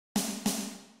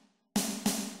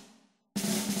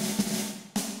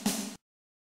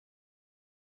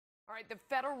right,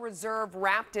 the Federal Reserve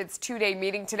wrapped its two-day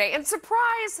meeting today, and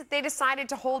surprise, they decided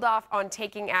to hold off on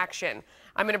taking action.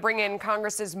 I'm going to bring in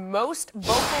Congress's most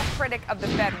vocal critic of the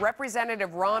Fed,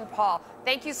 Representative Ron Paul.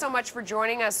 Thank you so much for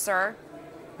joining us, sir.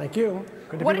 Thank you.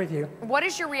 Good to be with you. What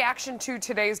is your reaction to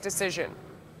today's decision?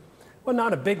 Well,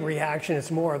 not a big reaction. It's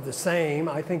more of the same.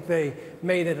 I think they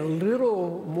made it a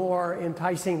little more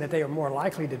enticing that they are more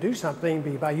likely to do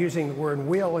something by using the word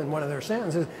will in one of their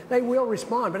sentences. They will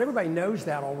respond, but everybody knows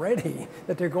that already,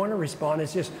 that they're going to respond.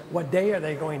 It's just what day are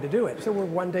they going to do it? So we're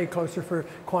one day closer for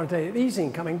quantitative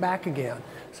easing coming back again.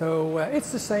 So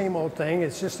it's the same old thing.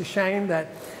 It's just a shame that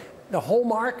the whole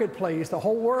marketplace, the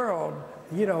whole world,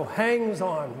 hangs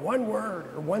on one word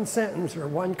or one sentence or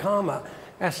one comma.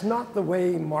 That's not the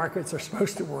way markets are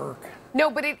supposed to work. No,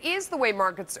 but it is the way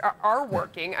markets are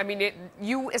working. I mean,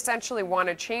 you essentially want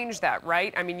to change that,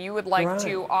 right? I mean, you would like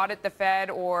to audit the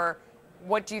Fed, or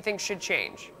what do you think should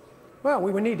change? Well,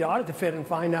 we would need to audit the Fed and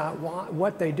find out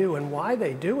what they do and why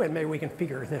they do it. Maybe we can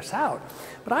figure this out.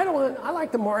 But I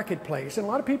like the marketplace. And a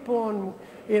lot of people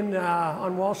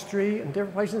on Wall Street and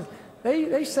different places,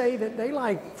 they say that they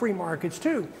like free markets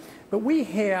too. But we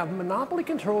have monopoly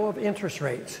control of interest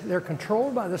rates. They're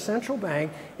controlled by the central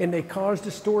bank, and they cause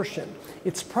distortion.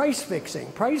 It's price fixing.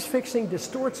 Price fixing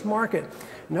distorts market.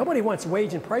 Nobody wants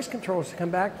wage and price controls to come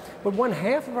back, but one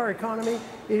half of our economy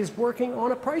is working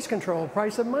on a price control,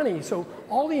 price of money. So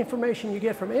all the information you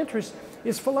get from interest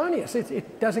is felonious.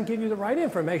 It doesn't give you the right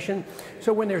information.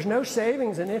 So when there's no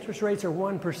savings and interest rates are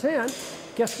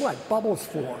 1%, guess what? Bubbles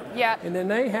form. Yeah. And then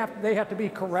they have to be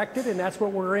corrected, and that's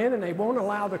what we're in, and they won't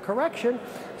allow the correction.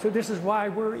 So this is why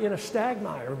we're in a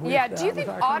stagmire. Yeah, do you think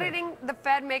auditing the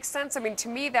Fed makes sense? I mean, to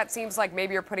me, that seems like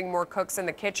maybe you're putting more cooks in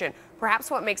the kitchen.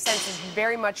 Perhaps what makes sense is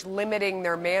very much limiting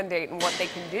their mandate and what they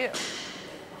can do.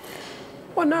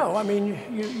 Well, no. I mean,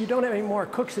 you don't have any more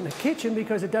cooks in the kitchen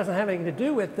because it doesn't have anything to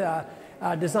do with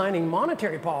designing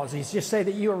monetary policies. Just say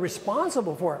that you are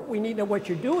responsible for it. We need to know what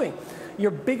you're doing.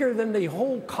 You're bigger than the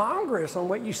whole Congress on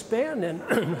what you spend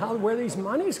and where these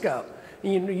monies go.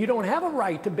 You don't have a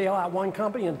right to bail out one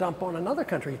company and dump on another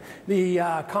country. The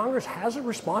Congress has a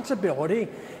responsibility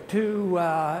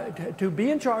to be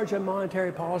in charge of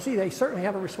monetary policy. They certainly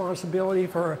have a responsibility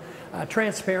for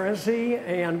transparency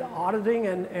and auditing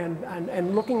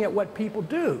and looking at what people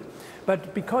do.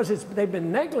 But because they've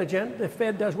been negligent, the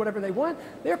Fed does whatever they want.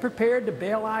 They're prepared to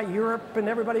bail out Europe and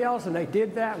everybody else, and they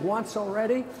did that once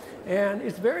already. And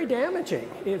it's very damaging.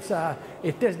 It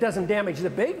doesn't damage the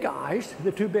big guys.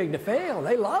 They're too big to fail.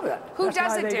 They love it. Who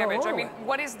does it damage? I mean,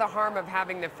 what is the harm of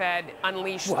having the Fed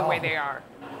unleash the way they are?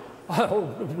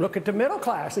 Oh, look at the middle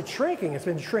class. It's shrinking. It's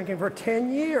been shrinking for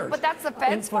 10 years. But that's the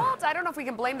Fed's fault? I don't know if we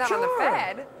can blame that on the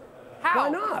Fed. How? Why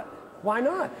not? Why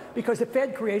not? Because the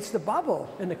Fed creates the bubble,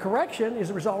 and the correction is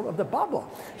a result of the bubble.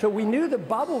 So we knew the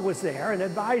bubble was there and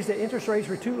advised that interest rates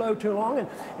were too low, too long,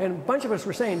 and a bunch of us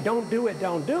were saying, don't do it,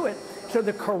 don't do it. So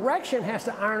the correction has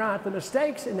to iron out the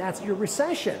mistakes, and that's your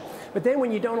recession. But then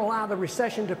when you don't allow the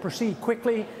recession to proceed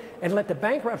quickly and let the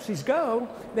bankruptcies go,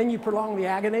 then you prolong the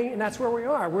agony, and that's where we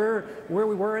are. We're where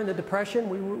we were in the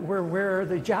Depression. We're where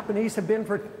the Japanese have been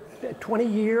for 20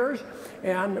 years,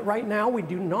 and right now we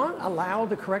do not allow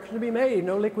the correction to be made.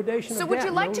 No liquidation of debt. So would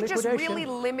you like to just really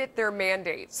limit their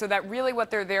mandate so that really what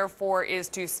they're there for is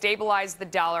to stabilize the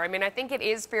dollar? I mean, I think it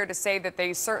is fair to say that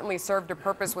they certainly served a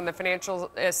purpose when the financial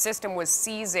system was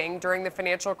seizing during the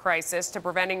financial crisis to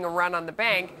preventing a run on the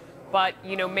bank. But,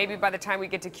 maybe by the time we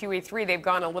get to QE3, they've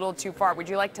gone a little too far. Would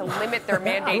you like to limit their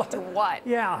mandate to what?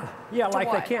 Yeah,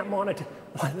 like they can't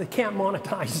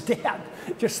monetize debt.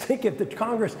 Just think if the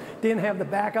Congress didn't have the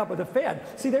backup of the Fed.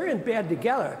 See, they're in bed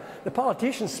together. The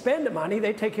politicians spend the money.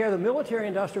 They take care of the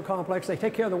military-industrial complex. They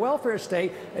take care of the welfare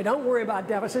state. They don't worry about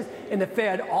deficits. And the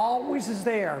Fed always is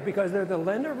there because they're the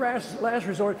lender of last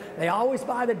resort. They always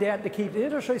buy the debt to keep the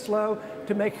interest rates low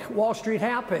to make Wall Street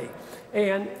happy.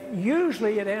 And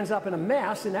usually it ends up in a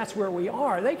mess, and that's where we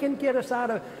are. They can get us out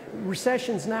of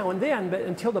recessions now and then, but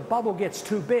until the bubble gets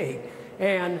too big.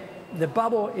 And the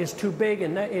bubble is too big.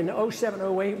 In 07,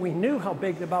 08, we knew how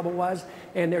big the bubble was,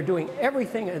 and they're doing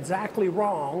everything exactly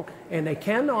wrong, and they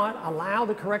cannot allow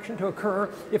the correction to occur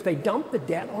if they dump the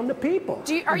debt on the people.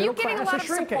 Are you getting a lot of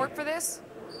support for this?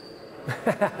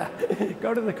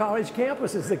 Go to the college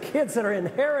campuses, the kids that are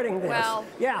inheriting this. Well,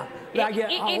 yeah, I get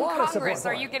a lot of support. In Congress,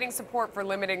 are you getting support for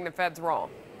limiting the Fed's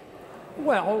role?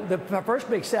 Well, the first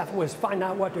big step was find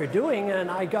out what they're doing,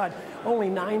 and I got only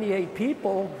 98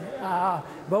 people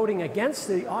voting against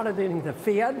the auditing the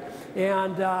Fed,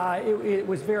 and it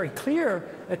was very clear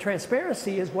that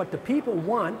transparency is what the people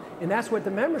want, and that's what the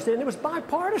members did, and it was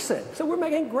bipartisan. So we're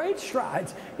making great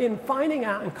strides in finding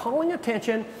out and calling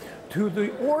attention to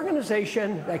the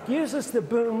organization that gives us the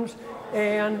booms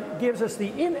and gives us the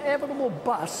inevitable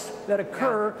busts that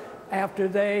occur after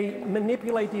they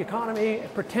manipulate the economy,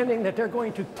 pretending that they're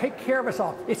going to take care of us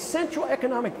all. It's central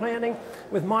economic planning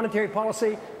with monetary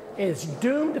policy is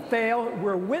doomed to fail.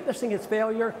 We're witnessing its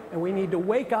failure, and we need to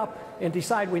wake up and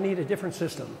decide we need a different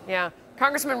system. Yeah.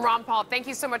 Congressman Ron Paul, thank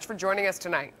you so much for joining us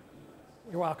tonight.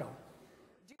 You're welcome.